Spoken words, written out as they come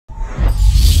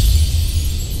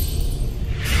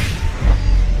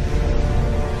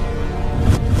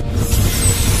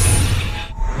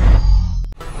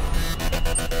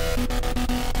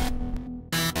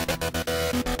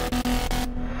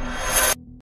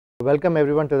Welcome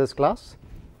everyone to this class.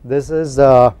 This is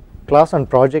a class on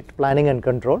project planning and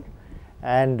control,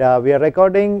 and we are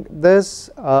recording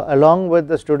this along with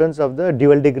the students of the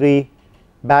dual degree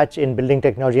batch in building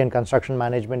technology and construction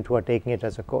management who are taking it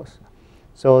as a course.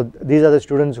 So these are the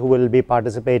students who will be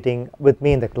participating with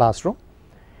me in the classroom,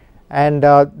 and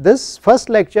this first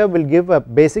lecture will give a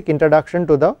basic introduction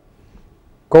to the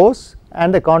course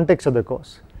and the context of the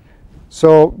course.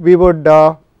 So we would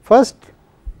first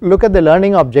look at the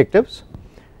learning objectives.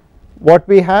 What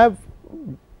we have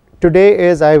today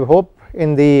is, I hope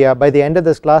in the by the end of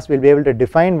this class we will be able to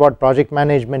define what project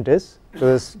management is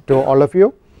to all of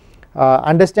you,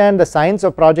 understand the science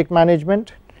of project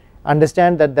management,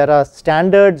 understand that there are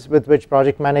standards with which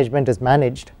project management is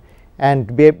managed,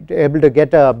 and be able to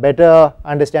get a better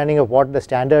understanding of what the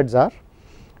standards are,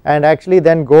 and actually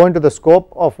then go into the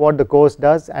scope of what the course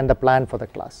does and the plan for the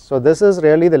class. So this is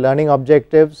really the learning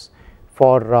objectives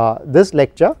for this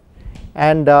lecture,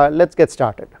 and let's get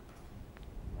started.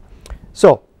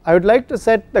 So I would like to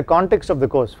set the context of the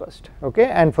course first, okay,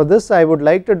 and for this I would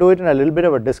like to do it in a little bit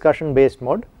of a discussion based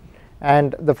mode.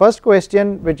 And the first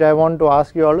question which I want to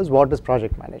ask you all is, what is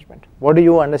project management? What do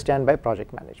you understand by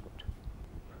project management?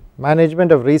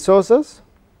 Management of resources.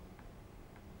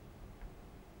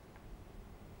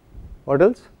 What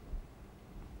else?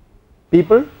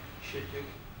 People.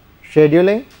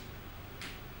 Scheduling.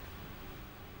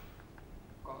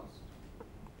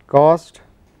 Cost.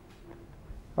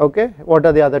 Okay, what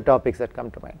are the other topics that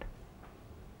come to mind?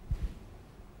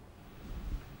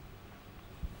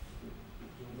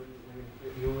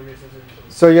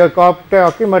 So you are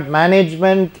talking about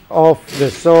management of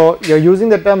this, so you are using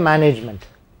the term management.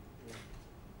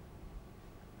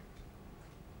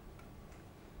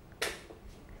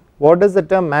 What does the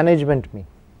term management mean?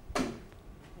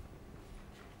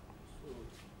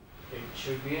 It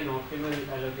should be an optimal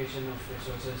allocation of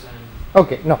resources and.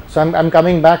 Okay, no, so I'm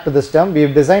coming back to this term. We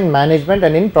have designed management,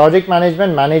 and in project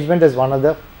management, management is one of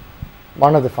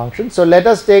the functions. So let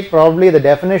us take probably the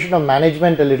definition of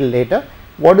management a little later.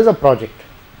 What is a project?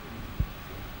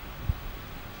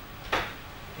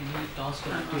 Any task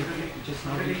which is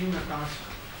not undertaking a task.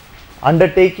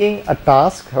 Undertaking a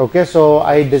task. Okay, so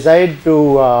I decide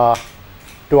to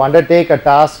undertake a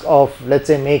task of, let's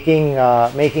say,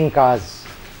 making cars.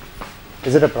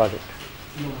 Is it a project?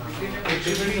 No. It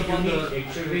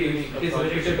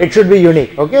should be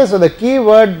unique. Okay, so the key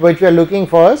word which we are looking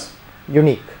for is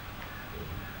unique.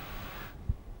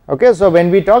 Okay, so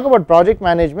when we talk about project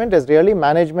management, is really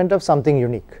management of something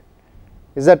unique.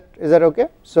 Is that okay?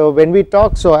 So when we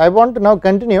talk, so I want to now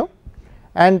continue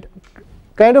and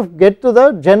kind of get to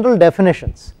the general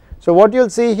definitions. So what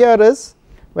you'll see here is,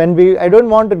 I don't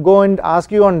want to go and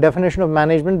ask you on definition of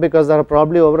management, because there are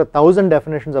probably over 1,000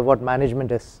 definitions of what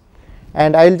management is,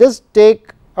 and I'll just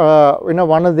take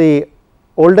one of the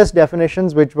oldest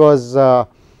definitions which was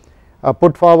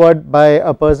put forward by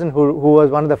a person who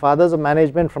was one of the fathers of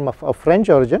management from a French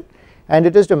origin, and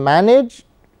it is to manage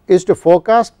is to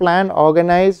forecast, plan,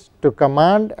 organize, to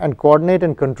command and coordinate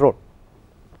and control.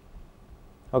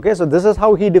 Okay, so this is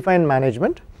how he defined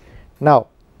management. Now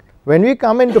when we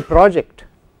come into project,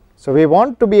 so we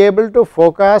want to be able to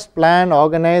forecast, plan,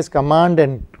 organize, command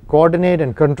and coordinate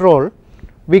and control.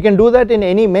 We can do that in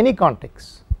many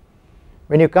contexts.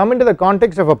 When you come into the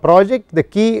context of a project, the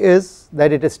key is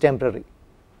that it is temporary.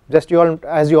 Just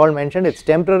as you all mentioned, it's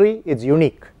temporary, it's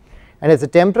unique, and it's a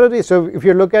temporary. So if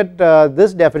you look at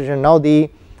this definition, now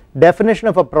the definition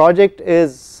of a project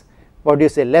is, what do you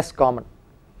say, less common,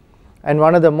 and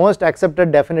one of the most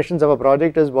accepted definitions of a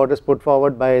project is what is put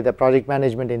forward by the Project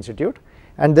Management Institute,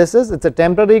 and this is, it's a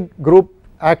temporary group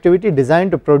activity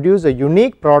designed to produce a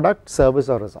unique product, service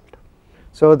or result.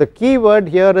 So the key word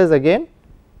here is, again,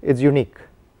 it's unique.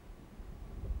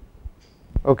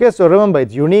 Okay, so remember,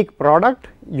 it's unique product,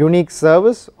 unique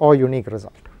service or unique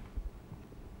result.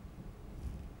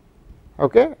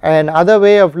 Okay, another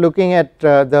way of looking at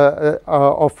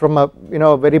from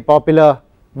a very popular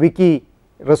wiki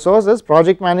resources,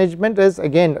 project management is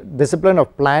again discipline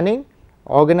of planning,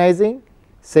 organizing,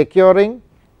 securing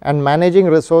and managing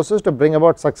resources to bring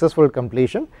about successful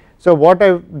completion. So what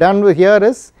I've done with here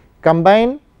is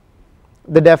combine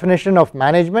the definition of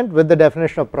management with the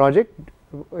definition of project.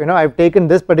 I've taken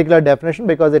this particular definition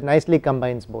because it nicely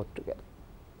combines both together.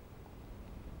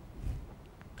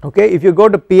 Okay, if you go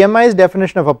to PMI's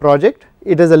definition of a project,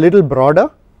 it is a little broader.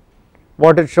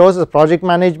 What it shows is project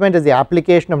management is the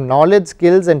application of knowledge,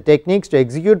 skills and techniques to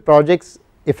execute projects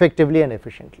effectively and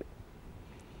efficiently.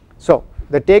 So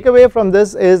the takeaway from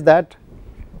this is that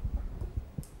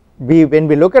when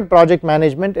we look at project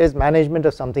management, is management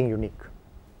of something unique,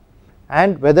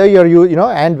 and whether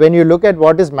and when you look at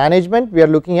what is management, we are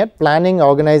looking at planning,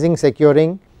 organizing,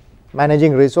 securing,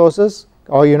 managing resources,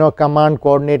 or command,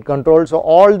 coordinate, control. So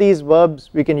all these verbs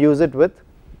we can use it with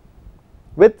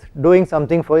doing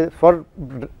something for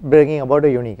bringing about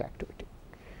a unique activity.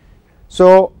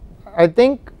 So I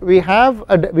think we have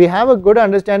a good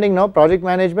understanding now. Project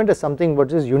management is something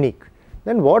which is unique.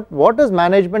 Then what is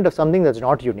management of something that's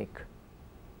not unique?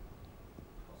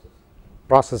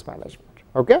 Process management.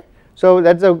 Okay. So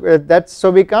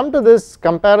so we come to this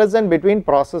comparison between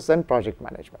process and project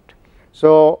management.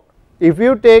 So if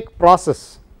you take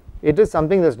process, it is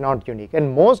something that's not unique,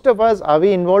 and most of us, are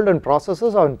we involved in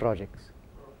processes or in projects?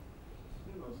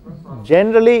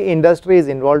 Generally industry is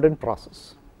involved in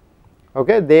process.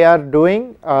 Okay, they are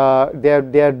doing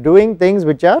things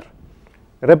which are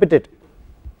repetitive.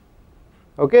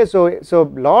 Okay, so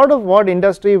lot of what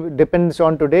industry depends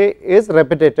on today is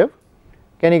repetitive.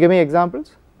 Can you give me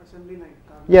examples? Assembly line.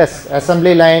 Yes,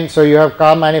 assembly line. So you have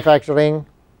car manufacturing.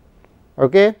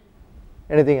 Okay,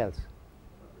 anything else?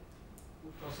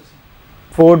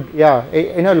 Food, yeah,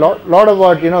 lot of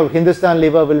what Hindustan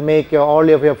Liver will make all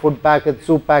of your food packets,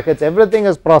 soup packets, everything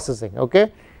is processing.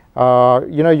 Okay,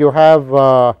 you have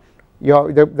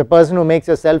the person who makes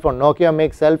a cell phone, Nokia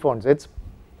makes cell phones.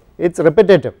 It's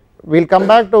repetitive. We'll come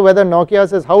back to whether Nokia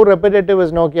says how repetitive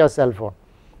is Nokia's cell phone,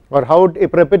 or how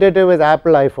repetitive is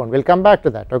Apple iPhone. We'll come back to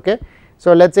that. Okay,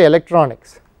 so let's say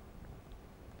electronics.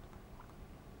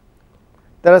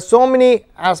 There are so many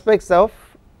aspects of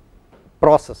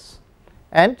process,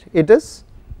 and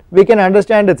we can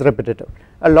understand it's repetitive.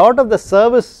 A lot of the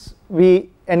service we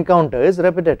encounter is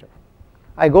repetitive.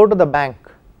 I go to the bank,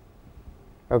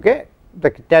 okay,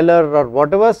 the teller or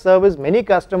whatever service, many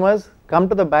customers come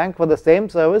to the bank for the same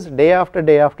service day after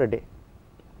day after day.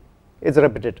 It's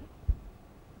repetitive.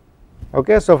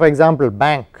 Okay, so for example,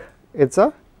 bank, it's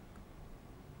a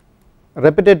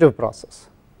repetitive process.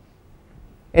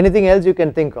 Anything else you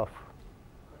can think of?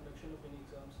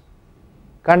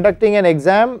 Conducting an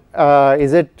exam,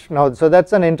 is it now? So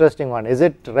that's an interesting one. Is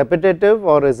it repetitive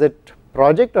or is it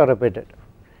project or repetitive?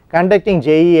 Conducting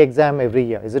JEE exam every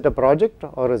year, is it a project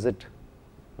or is it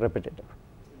repetitive?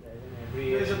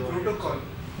 There is a protocol.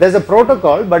 There's a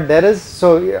protocol, but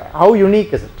so how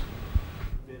unique is it?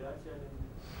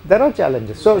 There are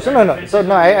challenges. So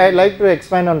no. I like to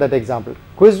expand on that example.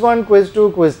 Quiz 1, quiz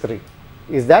 2, quiz 3.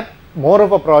 Is that more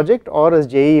of a project or is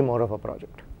JEE more of a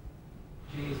project?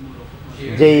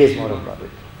 JEE is more of a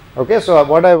project. Okay, so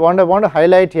what I want to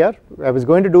highlight here, I was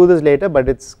going to do this later, but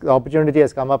the opportunity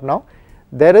has come up now.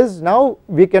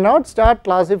 We cannot start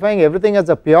classifying everything as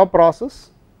a pure process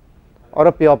or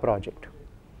a pure project.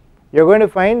 You are going to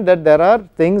find that there are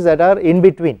things that are in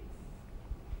between.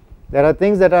 There are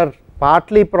things that are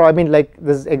partly like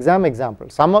this exam example.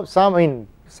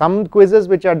 Some quizzes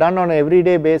which are done on an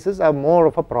everyday basis are more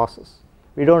of a process.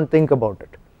 We don't think about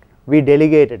it. We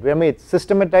delegate it. It's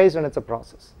systematized and it's a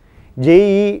process.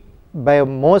 JEE, by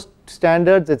most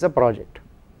standards, it's a project.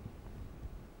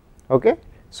 Okay,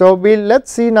 so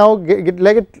let's see now.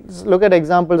 Let's look at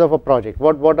examples of a project.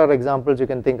 What are examples you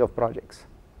can think of projects?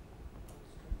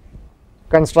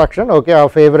 Construction. Okay, our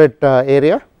favorite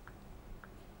area.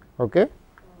 Okay.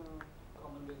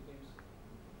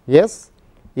 Yes.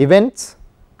 Events.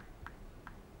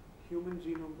 Human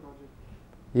genome project.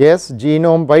 Yes,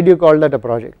 genome. Why do you call that a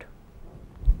project?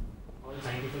 All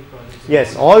scientific projects.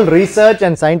 Yes, all research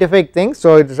and scientific things.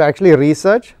 So it is actually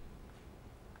research.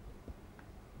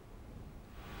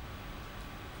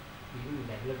 Even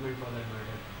development for that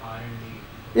matter, R&D.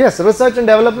 Yes, research and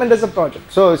development is a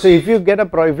project. So if you get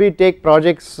if we take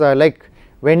projects like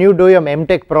when you do your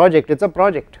MTech project, it's a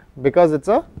project because it's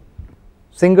a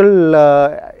single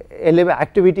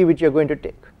activity which you are going to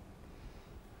take.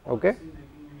 Okay.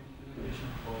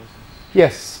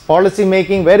 Yes, policy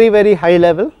making, very high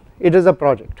level, it is a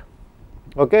project.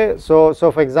 Okay, so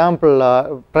for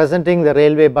example, presenting the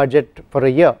railway budget for a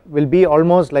year will be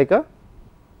almost like a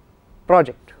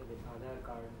project.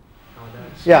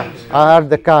 Yeah,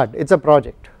 the card, it's a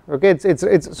project. Okay,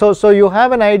 so you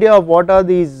have an idea of what are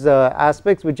these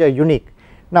aspects which are unique.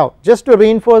 Now, just to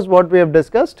reinforce what we have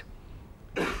discussed,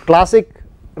 classic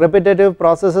repetitive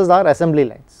processes are assembly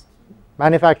lines.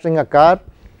 Manufacturing a car,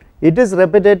 it is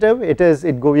repetitive.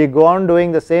 We go on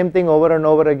doing the same thing over and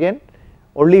over again.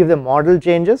 Only if the model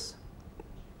changes,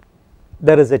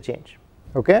 there is a change.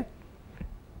 Okay.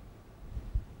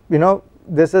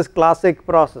 This is classic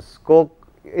process. Coke,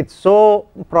 it's so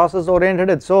process oriented.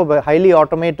 It's so highly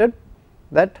automated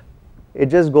that it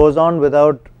just goes on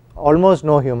without almost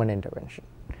no human intervention.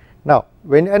 Now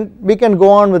and we can go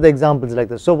on with examples like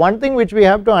this. So one thing which we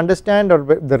have to understand,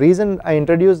 or the reason I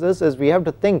introduce this, is we have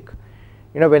to think,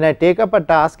 when I take up a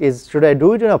task, should I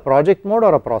do it in a project mode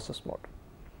or a process mode.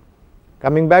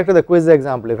 Coming back to the quiz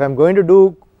example, if I am going to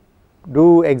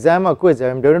do exam or quiz, if I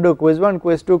am going to do quiz 1,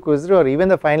 quiz 2, quiz 3, or even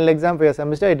the final exam for your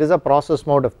semester, it is a process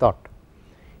mode of thought.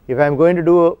 If I am going to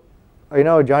do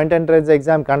joint entrance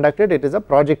exam conducted, it is a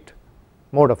project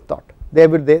mode of thought.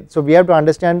 So we have to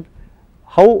understand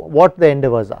what the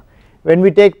endeavors are. When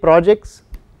we take projects,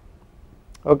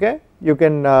 okay, you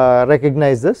can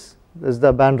recognize this. This is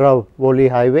the Bandra Worli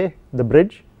highway, the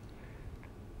bridge.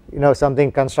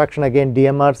 Something construction, again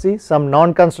DMRC. Some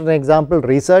non-construction example,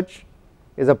 research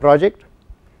is a project.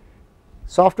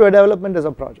 Software development is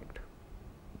a project.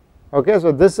 Okay,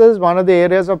 so this is one of the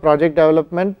areas of project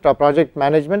development or project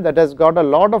management that has got a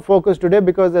lot of focus today,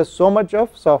 because there is so much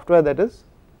of software that is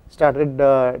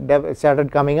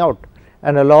started coming out,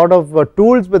 and a lot of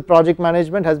tools with project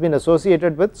management has been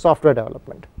associated with software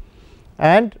development.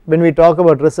 And when we talk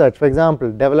about research, for example,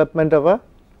 development of a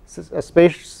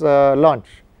space launch,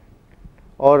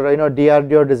 or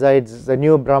DRDO decides the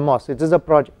new BrahMos, it is a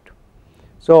project.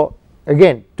 So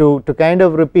again, to kind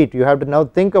of repeat, you have to now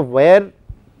think of where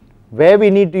we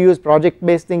need to use project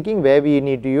based thinking, where we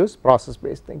need to use process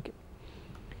based thinking.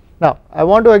 Now I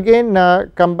want to again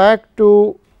come back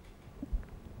to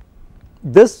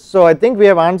this. So I think we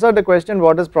have answered the question,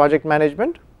 what is project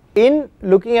management. In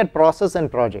looking at process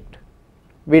and project,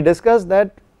 we discussed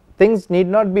that things need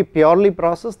not be purely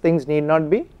process, things need not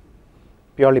be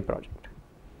purely project.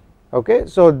 Okay,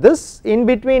 so this in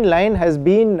between line has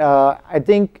been I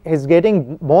think is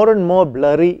getting more and more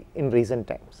blurry in recent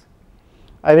times.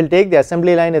 I will take the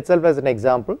assembly line itself as an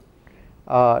example.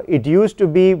 It used to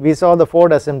be, we saw the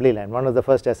Ford assembly line, one of the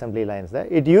first assembly lines there.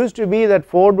 It used to be that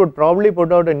Ford would probably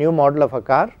put out a new model of a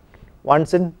car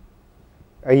once in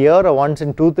a year, or once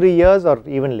in 2-3 years, or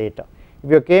even later.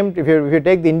 If you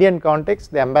take the Indian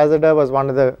context, the Ambassador was one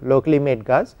of the locally made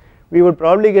cars. We would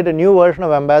probably get a new version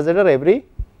of Ambassador every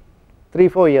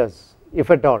 3-4 years,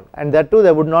 if at all, and that too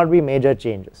there would not be major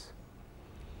changes.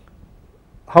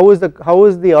 How is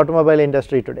the automobile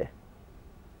industry today?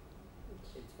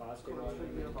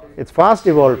 It's fast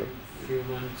evolving. Few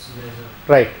months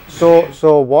Right.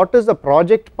 So what is the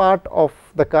project part of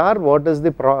the car? What is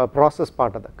the process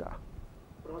part of the car?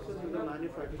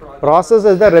 Process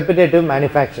is the repetitive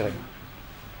manufacturing.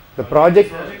 The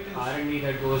project. R&D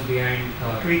that goes behind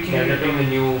developing a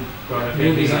new product,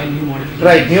 new design, new modifications.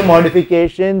 Right, new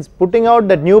modifications, putting out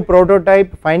that new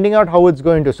prototype, finding out how it's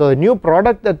going to. So the new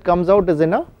product that comes out is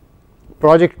in a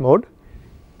project mode.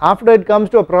 After it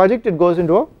comes to a project, it goes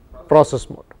into a process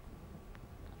mode.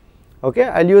 Okay,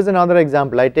 I'll use another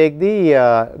example. I take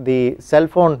the cell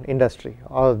phone industry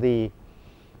or the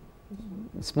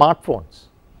smartphones.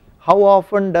 How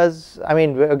often does, I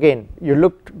mean, again,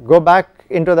 go back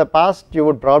into the past, you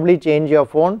would probably change your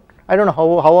phone. I don't know,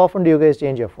 how often do you guys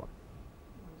change your phone?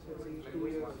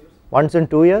 Once in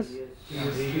 2 years?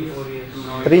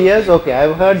 3 years? Okay,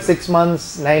 I've heard 6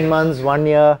 months, 9 months, 1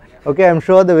 year. Okay, I'm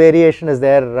sure the variation is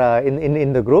there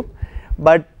in the group,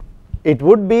 but it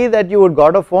would be that you would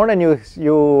got a phone and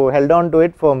you held on to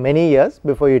it for many years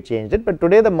before you changed it. But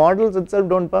today the models itself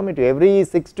don't permit you. Every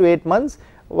 6 to 8 months,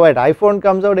 what iPhone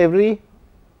comes out every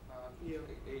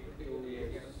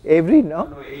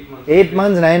 8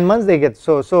 months, 9 months they get.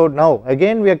 So now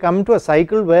again we are coming to a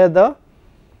cycle where the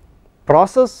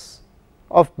process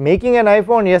of making an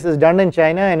iPhone, yes, is done in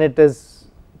China and it is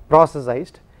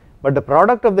processized, but the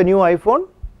product of the new iPhone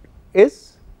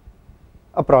is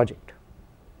a project.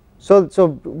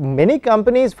 So many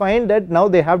companies find that now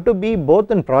they have to be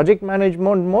both in project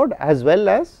management mode as well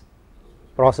as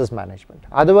process management,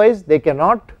 otherwise they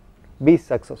cannot be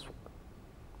successful.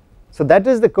 So that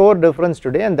is the core difference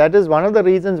today, and that is one of the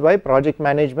reasons why project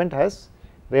management has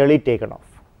really taken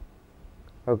off.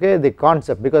 Okay, the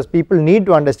concept, because people need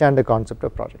to understand the concept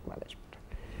of project management.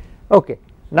 Okay,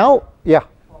 now yeah.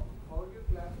 How do you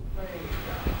classify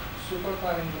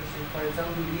supercar industry? For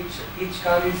example, each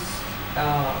car is,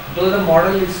 though the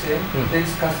model is same,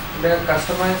 they are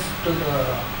customized to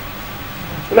the.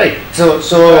 Right.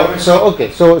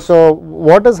 So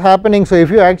what is happening? So if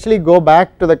you actually go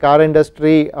back to the car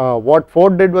industry, what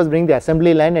Ford did was bring the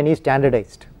assembly line and he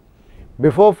standardized.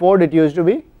 Before Ford, it used to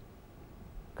be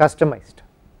customized.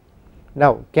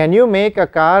 Now, can you make a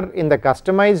car in the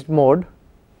customized mode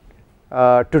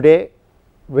today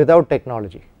without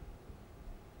technology?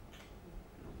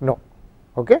 No.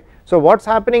 Okay. So what's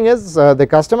happening is the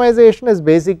customization is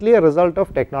basically a result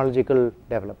of technological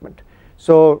development.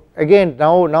 So again,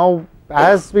 now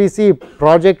as we see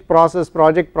project process,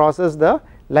 the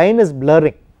line is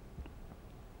blurring,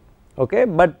 okay.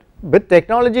 But with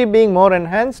technology being more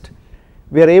enhanced,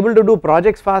 we are able to do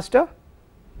projects faster,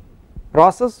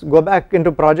 process, go back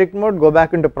into project mode, go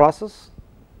back into process,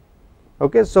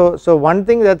 okay. So one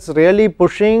thing that is really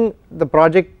pushing the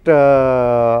project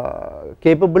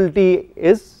capability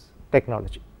is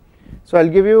technology. So I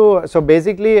will give you, so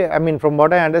basically I mean from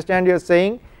what I understand you are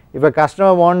saying, if a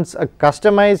customer wants a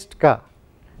customized car,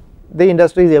 the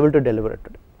industry is able to deliver it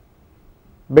today,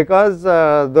 because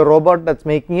the robot that is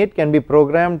making it can be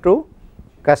programmed to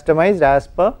customized as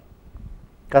per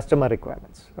customer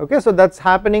requirements, okay. So that is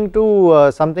happening to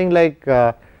something like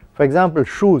for example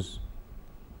shoes,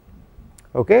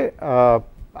 okay.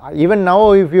 Even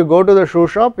now if you go to the shoe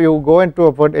shop, you go into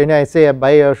a and I say I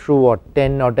buy a shoe what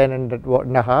 10 or 10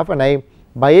 and a half, and I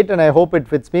buy it and I hope it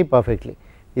fits me perfectly.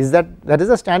 Is that is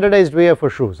a standardized way of a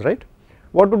shoes, right?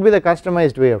 What would be the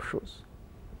customized way of shoes?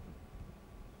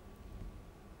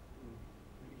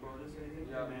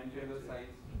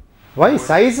 Why?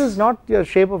 Size is not your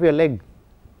shape of your leg.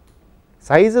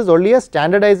 Size is only a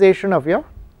standardization of your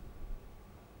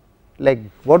leg.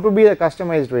 What would be the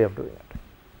customized way of doing it?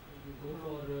 You go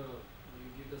for you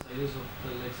give the sizes of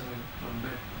the legs, I mean from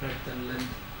breadth and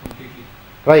length completely.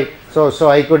 Right. So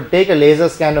I could take a laser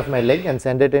scan of my leg and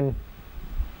send it in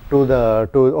to the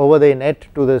over the net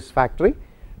to this factory.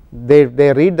 They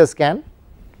read the scan.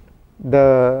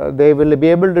 They will be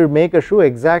able to make a shoe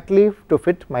exactly to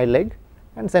fit my leg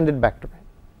and send it back to me.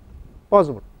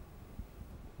 Possible,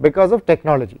 because of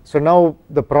technology. So now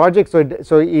the project,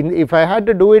 if I had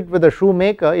to do it with a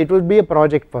shoemaker, it would be a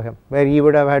project for him where he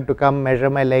would have had to come measure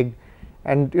my leg,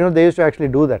 and they used to actually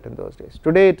do that in those days.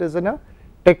 Today it is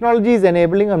technology is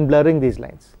enabling and blurring these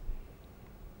lines,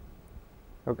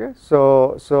 okay.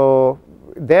 So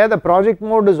there the project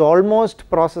mode is almost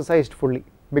processized fully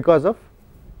because of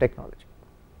technology,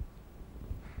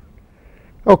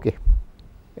 okay.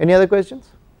 Any other questions?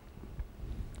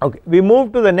 Okay, we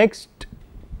move to the next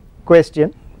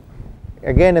question,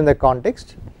 again in the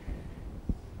context,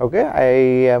 okay.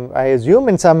 I assume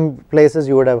in some places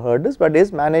you would have heard this, but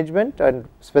is management, and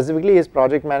specifically is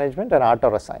project management, an art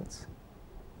or a science?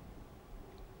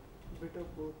 Bit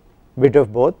of both. Bit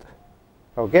of both,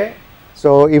 okay.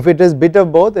 So if it is bit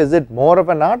of both, is it more of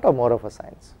an art or more of a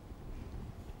science?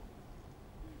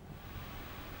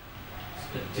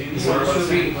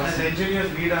 As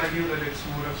engineers, we'd argue that it's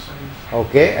more of science.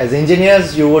 Okay, as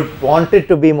engineers you would want it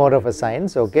to be more of a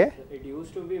science, okay. It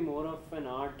used to be more of an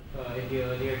art in the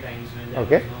earlier times when there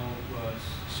Okay. was no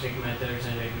strict methods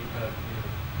and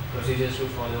procedures to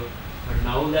follow. But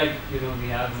now that we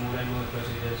have more and more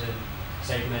procedures and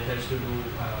set methods to do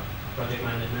project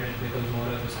management, it becomes more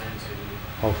of a science, I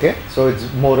believe. Okay, so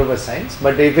it's more of a science.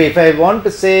 But if I want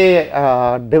to say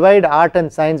divide art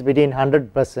and science between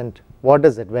 100%, what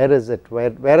is it? Where is it?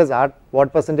 Where is art?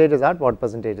 What percentage is art? What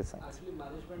percentage is science? Actually,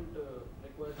 management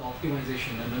requires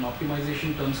optimization, and when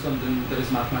optimization terms come, then there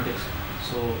is mathematics.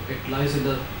 So it lies in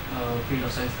the field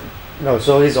of science then. No,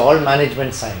 so is all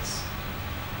management science?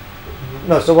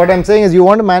 No, so what I am saying is you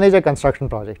want to manage a construction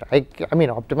project. I mean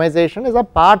optimization is a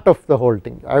part of the whole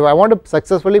thing. I want to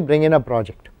successfully bring in a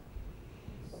project.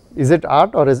 Is it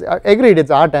art or is agreed? It's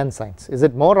art and science. Is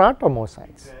it more art or more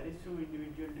science? It varies from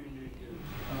individual to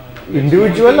individual.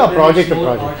 Individual or project to It's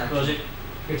more project? art, project.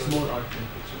 It's more art than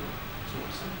it's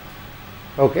more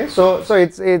science. Okay, so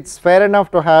it's fair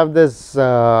enough to have this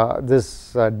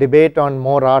debate on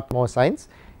more art, more science.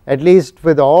 At least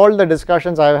with all the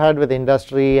discussions I've had with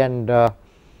industry and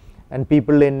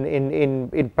people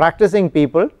in practicing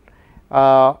people,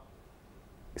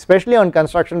 especially on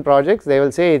construction projects, they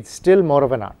will say it's still more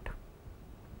of an art.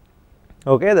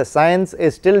 Okay, the science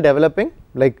is still developing,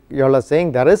 like you all are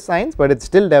saying there is science, but it's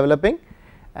still developing,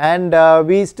 and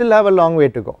we still have a long way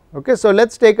to go. Okay, so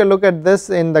let's take a look at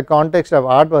this in the context of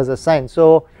art versus science.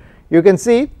 So you can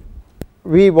see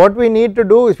what we need to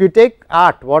do, if you take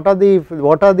art, what are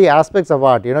the aspects of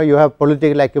art? You have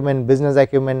political acumen, business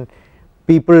acumen,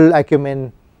 people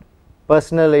acumen,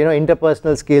 personal,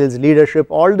 interpersonal skills, leadership,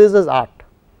 all this is art.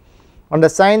 On the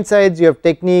science sides you have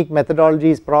technique,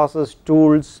 methodologies, process,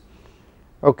 tools,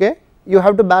 okay. You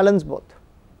have to balance both,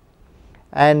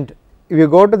 and if you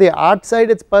go to the art side,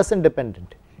 it's person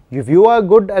dependent. If you are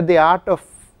good at the art of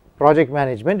project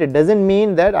management, it does not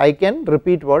mean that I can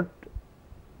repeat what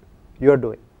you are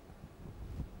doing.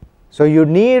 So you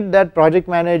need that project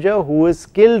manager who is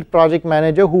skilled project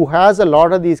manager, who has a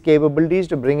lot of these capabilities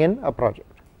to bring in a project.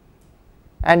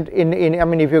 And I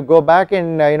mean if you go back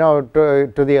in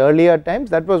to the earlier times,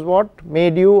 that was what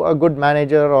made you a good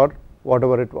manager or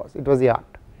whatever it was the art.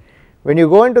 When you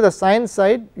go into the science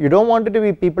side, you do not want it to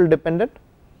be people dependent,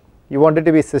 you want it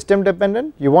to be system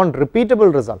dependent, you want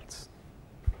repeatable results.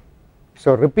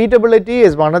 So repeatability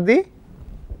is one of the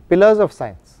pillars of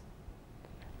science,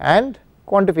 and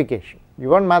quantification, you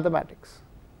want mathematics.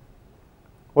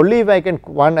 Only if I can,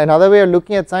 another way of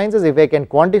looking at science is if I can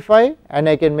quantify and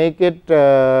I can make it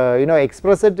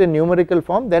express it in numerical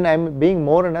form, then I am being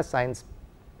more in a science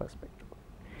perspective,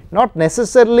 not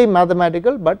necessarily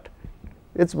mathematical, but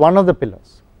it is one of the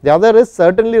pillars. The other is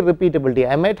certainly repeatability.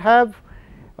 I might have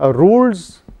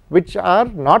rules which are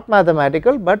not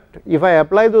mathematical, but if I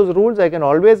apply those rules I can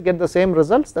always get the same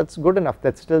results, that is good enough,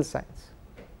 that is still science.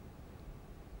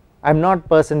 I am not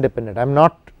person dependent, I am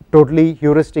not totally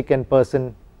heuristic and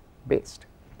person based.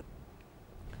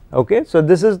 Okay, so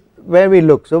this is where we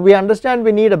look. So we understand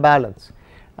we need a balance,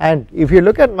 and if you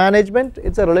look at management,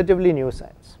 it is a relatively new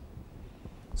science.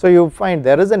 So you find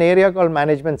there is an area called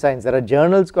management science, there are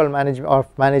journals called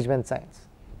management science,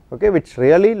 okay, which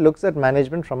really looks at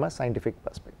management from a scientific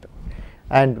perspective.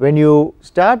 And when you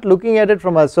start looking at it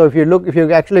from a, so if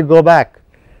you actually go back,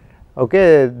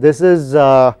 okay, this is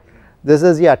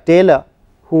Taylor,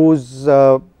 whose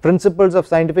Principles of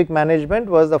Scientific Management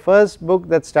was the first book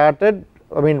that started,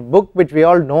 I mean book which we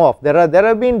all know of. There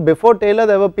have been, before Taylor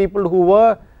there were people who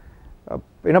were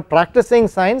practicing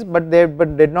science, but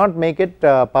did not make it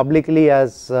publicly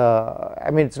as I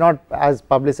mean it is not as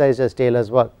publicized as Taylor's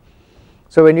work.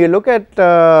 So when you look at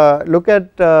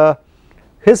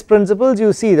his principles,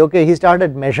 you see, okay, he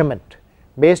started measurement,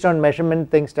 based on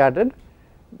measurement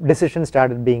decisions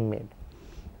started being made,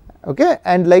 okay,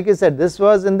 and like I said, this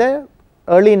was in the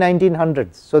early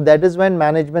 1900s, so that is when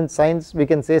management science, we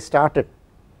can say, started.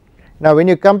 Now when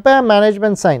you compare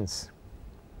management science,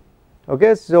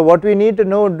 okay, so what we need to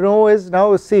know is,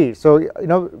 now see, so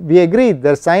we agree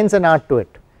there is science and art to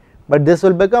it, but this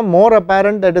will become more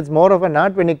apparent that it is more of an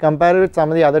art when you compare it with some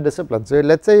of the other disciplines. So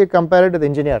let us say you compare it with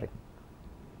engineering.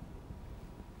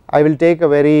 I will take a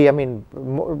very, I mean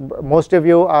most of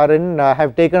you are in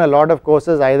have taken a lot of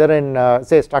courses either in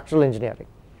say structural engineering.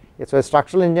 So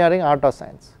structural engineering, art or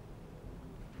science?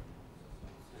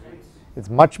 It is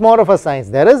much more of a science.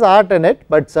 There is art in it,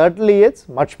 but certainly it is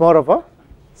much more of a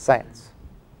science,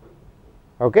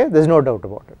 okay, there is no doubt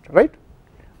about it, right.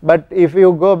 But if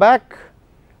you go back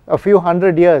a few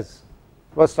hundred years,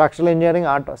 was structural engineering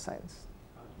art or science?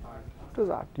 It was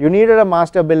art. You needed a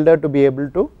master builder to be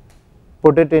able to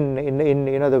put it in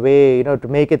the way, to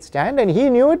make it stand, and he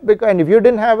knew it, because, and if you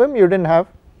did not have him, you did not have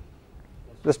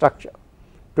the structure.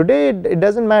 Today it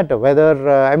does not matter whether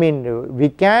I mean we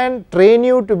can train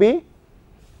you to be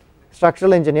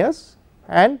structural engineers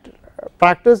and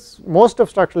practice most of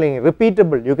structural engineering,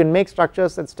 repeatable, you can make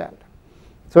structures that stand.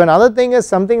 So another thing is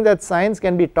something that science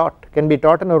can be taught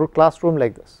in a classroom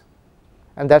like this,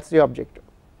 and that is the objective.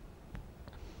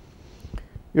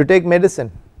 You take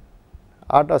medicine,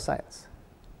 art or science?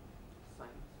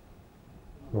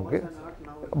 Okay.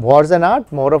 Was an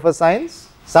art, more of a science.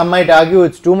 Some might argue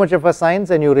it is too much of a science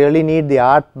and you really need the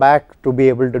art back to be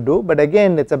able to do, but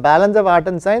again it is a balance of art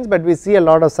and science, but we see a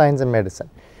lot of science in medicine.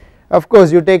 Of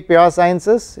course you take pure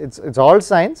sciences, it is all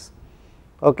science,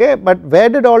 okay, but where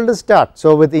did all this start?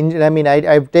 So with I mean I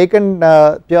have taken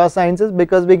pure sciences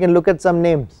because we can look at some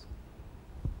names.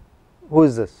 Who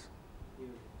is this?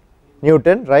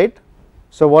 Newton, right.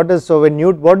 So what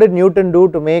did Newton do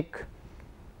to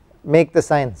make the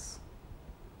science?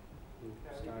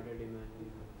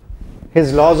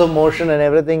 His laws of motion and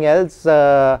everything else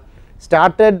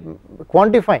started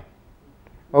quantifying,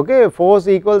 okay, force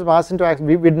equals mass into action.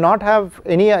 We did not have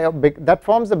any that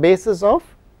forms the basis of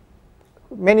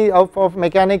many of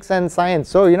mechanics and science.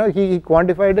 So he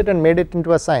quantified it and made it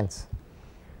into a science.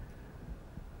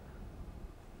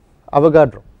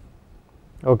 Avogadro,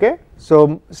 okay,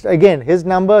 so again his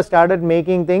number started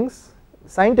making things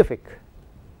scientific.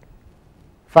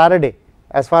 Faraday,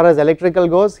 as far as electrical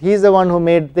goes, he is the one who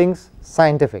made things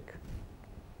scientific.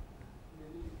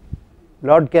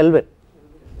 Lord Kelvin,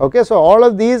 okay, so all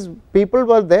of these people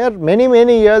were there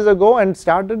many years ago and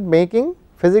started making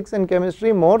physics and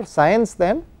chemistry more science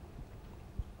than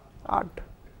art,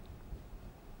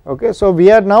 okay. So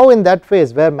we are now in that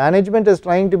phase where management is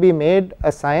trying to be made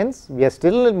a science. We are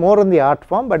still more in the art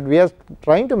form, but we are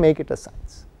trying to make it a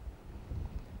science,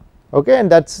 okay, and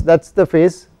that's the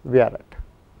phase we are at.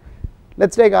 Let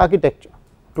us take architecture,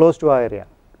 close to our area.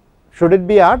 Should it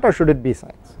be art or should it be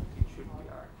science?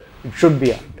 It should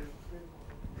be art.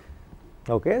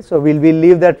 Okay, so we'll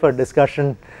leave that for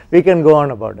discussion. We can go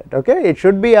on about it. Okay, it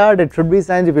should be art, it should be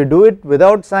science. If you do it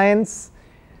without science,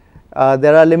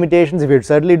 there are limitations. If you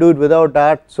certainly do it without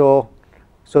art, so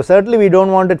certainly we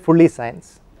don't want it fully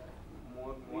science.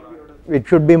 it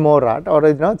should be more art, or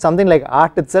you know something like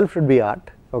art itself should be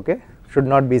art, okay, should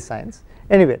not be science.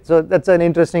 Anyway, so that is an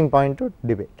interesting point to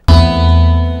debate.